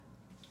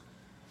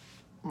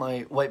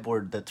My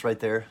whiteboard that's right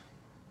there.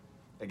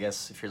 I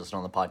guess if you're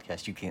listening on the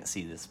podcast, you can't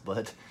see this,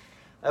 but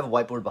I have a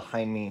whiteboard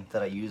behind me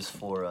that I use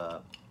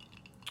for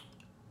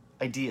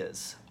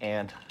ideas.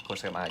 And of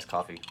course, I got my iced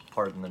coffee,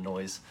 pardon the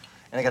noise.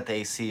 And I got the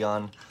AC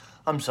on.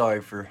 I'm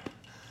sorry for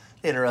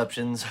the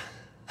interruptions.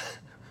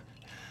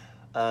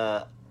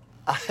 uh,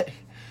 I,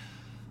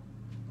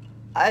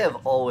 I have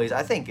always,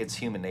 I think it's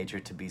human nature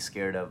to be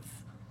scared of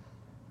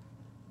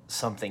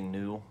something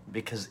new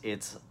because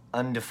it's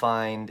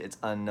undefined, it's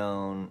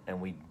unknown, and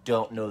we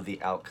don't know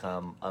the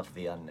outcome of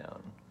the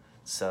unknown.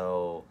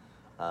 So,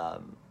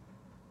 um,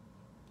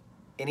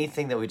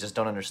 anything that we just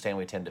don't understand,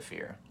 we tend to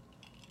fear.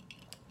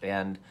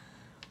 And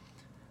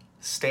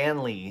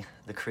Stan Lee,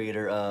 the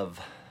creator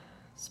of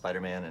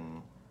Spider-Man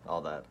and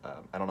all that,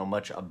 I don't know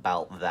much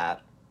about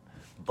that,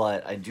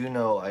 but I do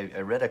know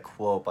I read a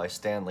quote by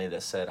Stan Lee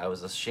that said, "I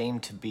was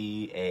ashamed to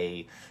be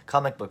a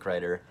comic book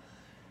writer,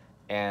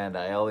 and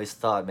I always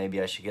thought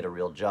maybe I should get a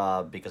real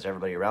job because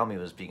everybody around me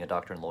was being a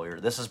doctor and lawyer."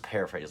 This is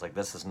paraphrased, like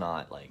this is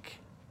not like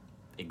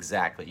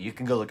exactly. You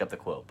can go look up the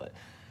quote, but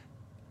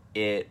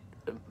it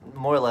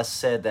more or less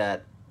said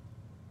that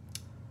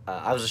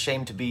I was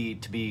ashamed to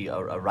be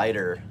a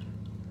writer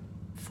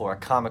for a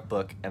comic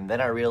book, and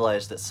then I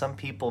realized that some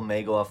people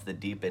may go off the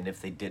deep end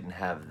if they didn't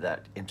have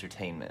that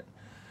entertainment.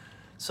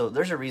 So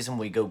there's a reason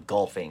we go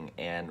golfing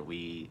and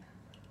we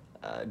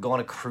go on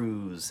a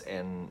cruise,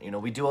 and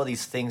we do all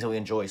these things that we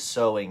enjoy,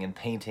 sewing and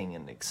painting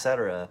and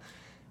etc.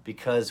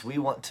 Because we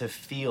want to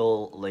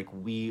feel like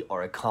we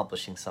are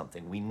accomplishing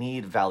something. We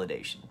need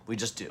validation. We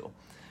just do.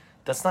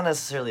 That's not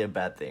necessarily a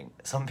bad thing.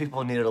 Some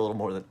people need it a little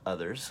more than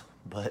others,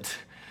 but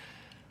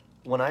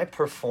when I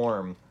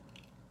perform,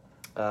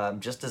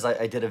 just as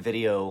I did a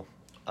video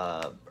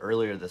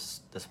earlier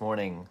this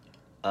morning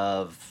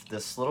of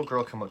this little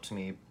girl come up to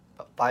me,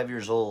 about 5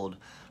 years old.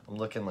 I'm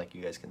looking like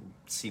you guys can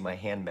see my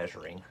hand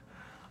measuring.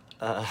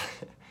 Uh,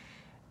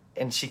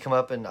 and she come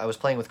up and I was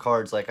playing with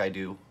cards like I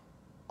do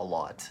a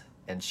lot.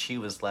 And she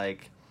was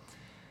like,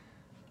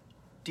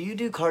 "Do you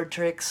do card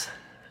tricks?"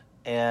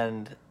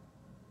 And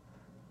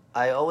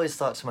I always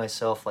thought to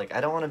myself, like,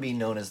 I don't want to be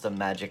known as the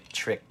magic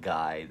trick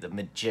guy, the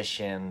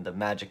magician, the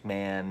magic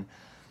man.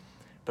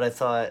 But I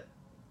thought,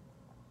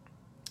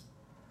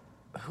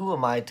 who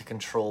am I to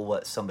control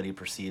what somebody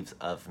perceives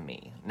of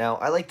me? Now,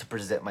 I like to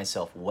present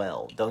myself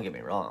well, don't get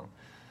me wrong.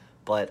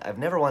 But I've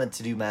never wanted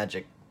to do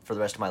magic for the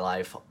rest of my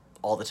life,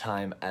 all the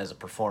time, as a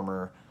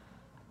performer.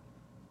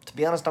 To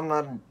be honest, I'm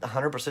not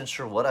 100%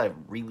 sure what I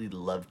really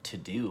love to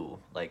do.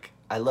 Like,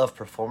 I love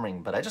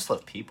performing, but I just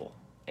love people.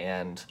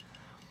 And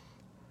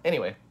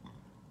anyway,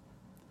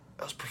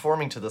 I was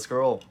performing to this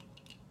girl,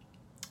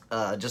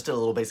 just did a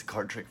little basic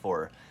card trick for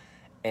her.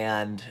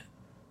 And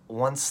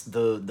once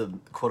the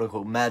quote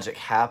unquote magic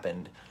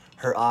happened,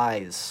 her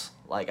eyes,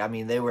 like, I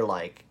mean, they were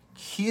like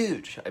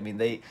huge. I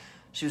mean,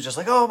 she was just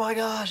like, "Oh my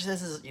gosh,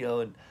 this is,"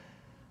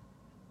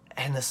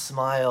 and the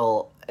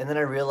smile. And then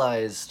I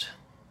realized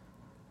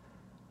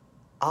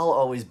I'll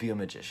always be a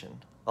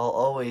magician. I'll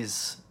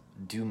always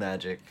do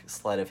magic,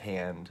 sleight of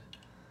hand.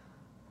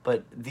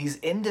 But these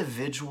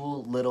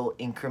individual little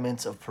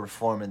increments of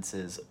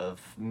performances of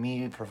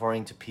me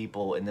performing to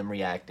people and them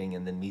reacting,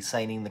 and then me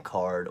signing the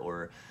card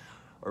or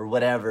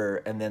whatever,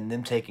 and then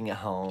them taking it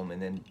home,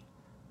 and then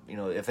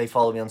if they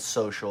follow me on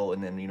social,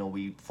 and then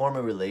we form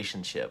a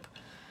relationship.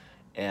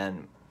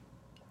 And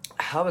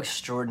how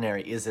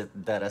extraordinary is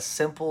it that a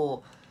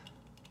simple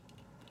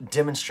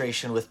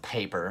demonstration with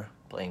paper,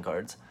 playing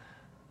cards,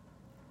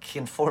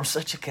 can form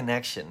such a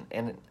connection.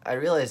 And I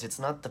realize it's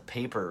not the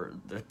paper,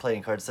 the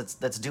playing cards,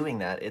 that's doing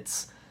that.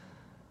 It's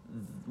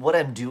what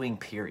I'm doing,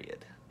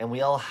 period. And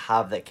we all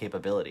have that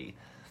capability.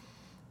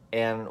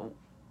 And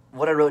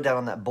what I wrote down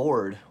on that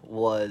board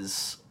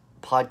was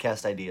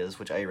podcast ideas,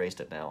 which I erased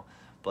it now,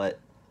 but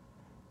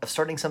of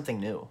starting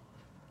something new.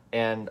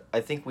 And I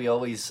think we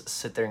always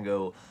sit there and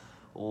go,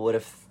 what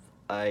if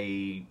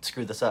I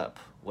screw this up?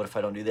 What if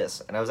I don't do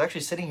this? And I was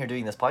actually sitting here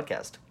doing this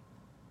podcast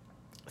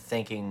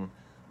thinking,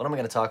 what am I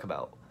going to talk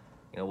about?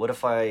 What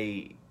if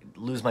I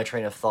lose my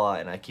train of thought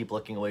and I keep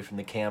looking away from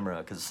the camera?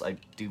 Because I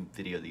do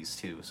video these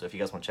too. So if you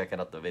guys want to check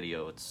out the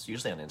video, it's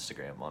usually on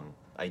Instagram, on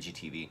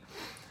IGTV.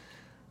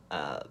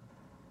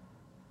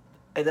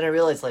 And then I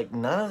realized, like,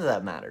 none of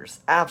that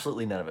matters.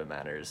 Absolutely none of it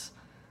matters.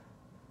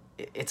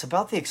 It's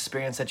about the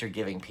experience that you're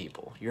giving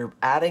people. You're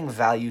adding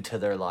value to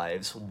their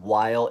lives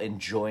while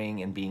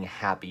enjoying and being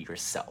happy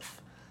yourself.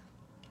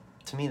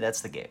 To me, that's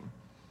the game.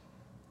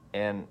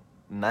 And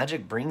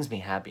magic brings me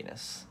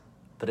happiness.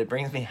 But it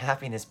brings me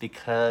happiness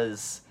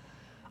because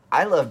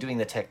I love doing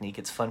the technique.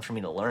 It's fun for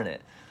me to learn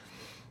it.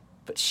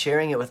 But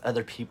sharing it with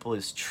other people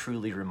is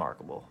truly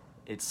remarkable.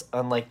 It's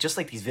unlike, just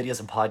like these videos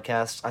and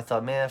podcasts, I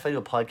thought, man, if I do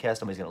a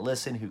podcast, nobody's going to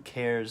listen. Who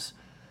cares?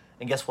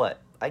 And guess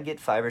what? I get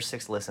 5 or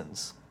 6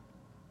 listens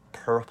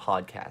per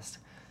podcast.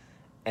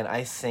 And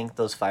I think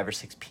those 5 or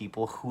 6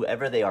 people,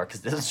 whoever they are,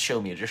 because it doesn't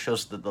show me, it just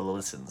shows the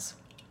listens.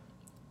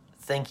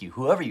 Thank you,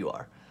 whoever you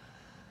are.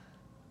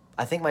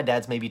 I think my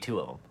dad's maybe 2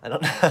 of them. I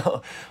don't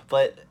know.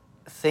 But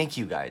thank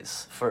you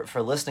guys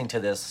for listening to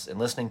this and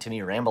listening to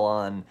me ramble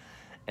on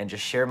and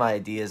just share my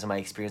ideas and my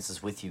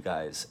experiences with you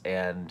guys.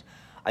 And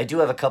I do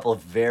have a couple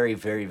of very,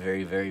 very,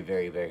 very, very,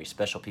 very, very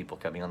special people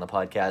coming on the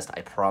podcast.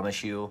 I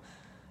promise you,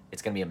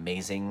 it's going to be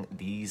amazing.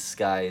 These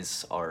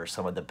guys are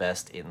some of the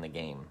best in the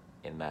game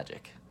in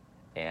Magic.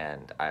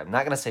 And I'm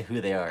not going to say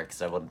who they are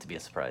because I want it to be a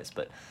surprise.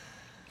 But,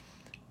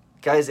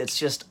 guys, it's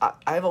just,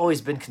 I've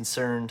always been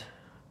concerned.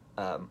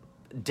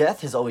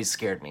 Death has always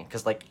scared me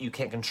because, like, you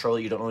can't control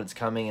it, you don't know when it's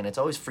coming, and it's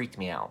always freaked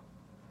me out.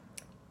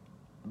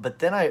 But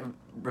then I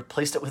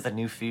replaced it with a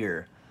new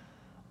fear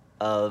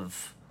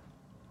of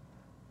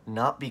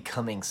not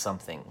becoming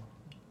something.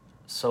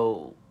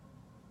 So,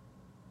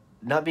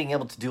 not being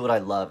able to do what I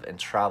love and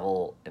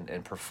travel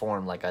and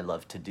perform like I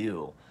love to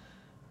do,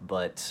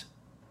 but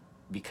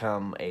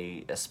become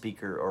a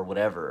speaker or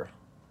whatever.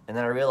 And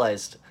then I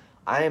realized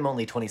I am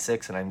only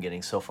 26 and I'm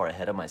getting so far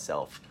ahead of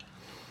myself.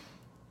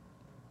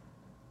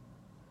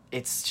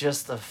 It's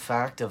just the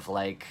fact of,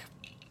 like,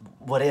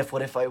 what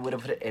if I would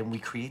have, and we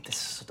create this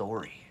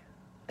story.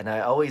 And I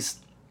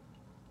always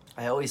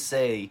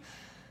say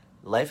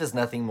life is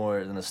nothing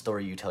more than a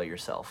story you tell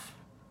yourself,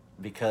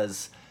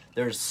 because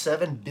there's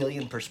 7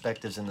 billion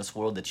perspectives in this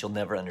world that you'll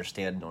never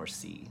understand nor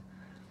see.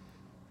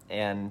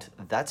 And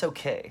that's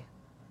okay.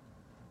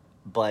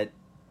 But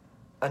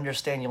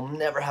understand you'll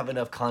never have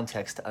enough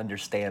context to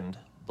understand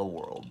the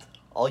world.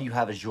 All you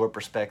have is your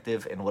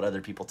perspective and what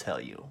other people tell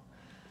you.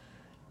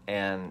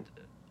 And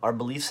our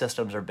belief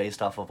systems are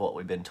based off of what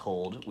we've been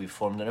told. We've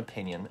formed an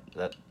opinion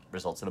that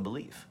results in a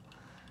belief.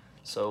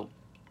 So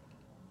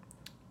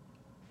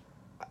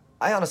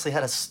I honestly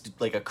had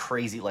a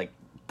crazy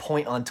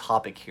point on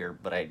topic here,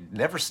 but I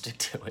never stick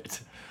to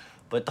it.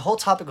 But the whole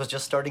topic was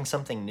just starting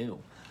something new.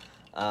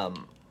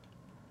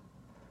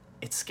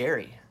 It's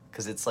scary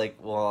because it's like,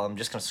 well, I'm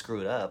just gonna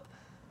screw it up.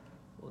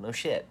 Well, no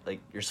shit. Like,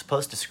 you're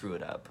supposed to screw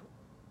it up.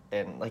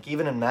 And like,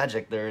 even in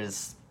Magic,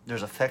 there's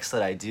effects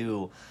that I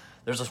do.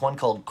 There's this one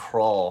called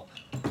Crawl.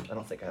 I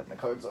don't think I have my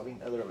cards on me.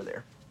 No, they're over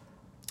there.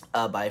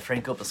 By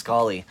Franco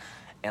Pasquale.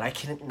 And I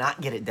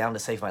cannot get it down to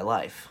save my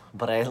life,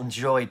 but I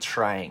enjoy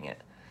trying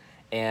it.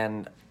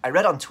 And I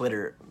read on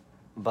Twitter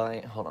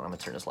hold on, I'm gonna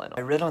turn this light on.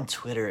 I read on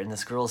Twitter, and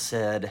this girl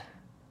said,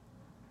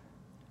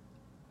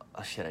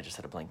 oh shit, I just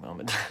had a blank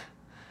moment.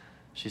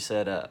 She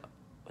said,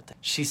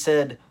 she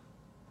said,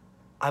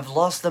 I've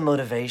lost the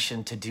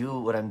motivation to do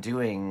what I'm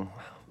doing.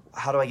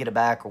 How do I get it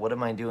back, or what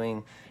am I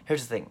doing?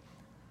 Here's the thing.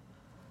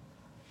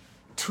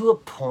 To a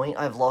point,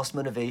 I've lost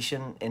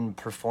motivation in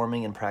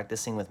performing and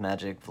practicing with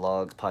Magic,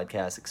 vlogs,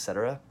 podcasts,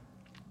 etc.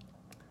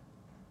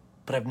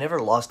 But I've never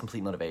lost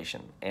complete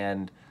motivation.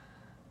 And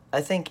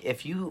I think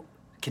if you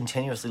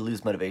continuously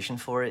lose motivation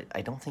for it,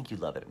 I don't think you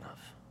love it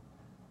enough.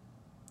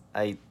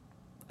 I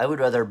would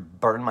rather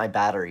burn my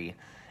battery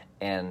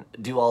and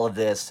do all of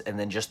this and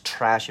then just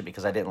trash it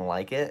because I didn't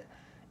like it.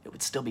 It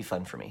would still be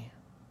fun for me.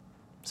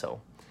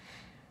 So,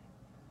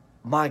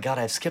 my God,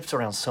 I've skipped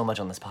around so much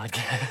on this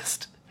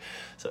podcast.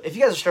 So if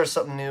you guys are starting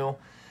something new,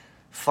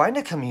 find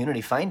a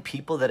community, find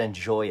people that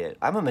enjoy it.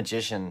 I'm a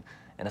magician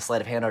and a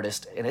sleight of hand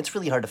artist, and it's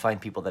really hard to find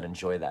people that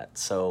enjoy that.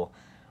 So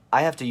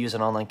I have to use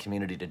an online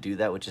community to do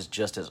that, which is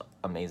just as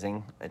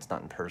amazing. It's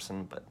not in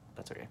person, but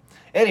that's okay.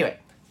 Anyway,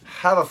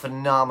 have a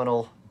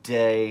phenomenal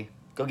day.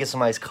 Go get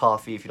some iced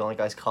coffee. If you don't like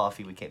iced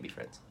coffee, we can't be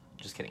friends.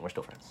 Just kidding, we're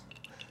still friends.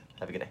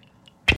 Have a good day.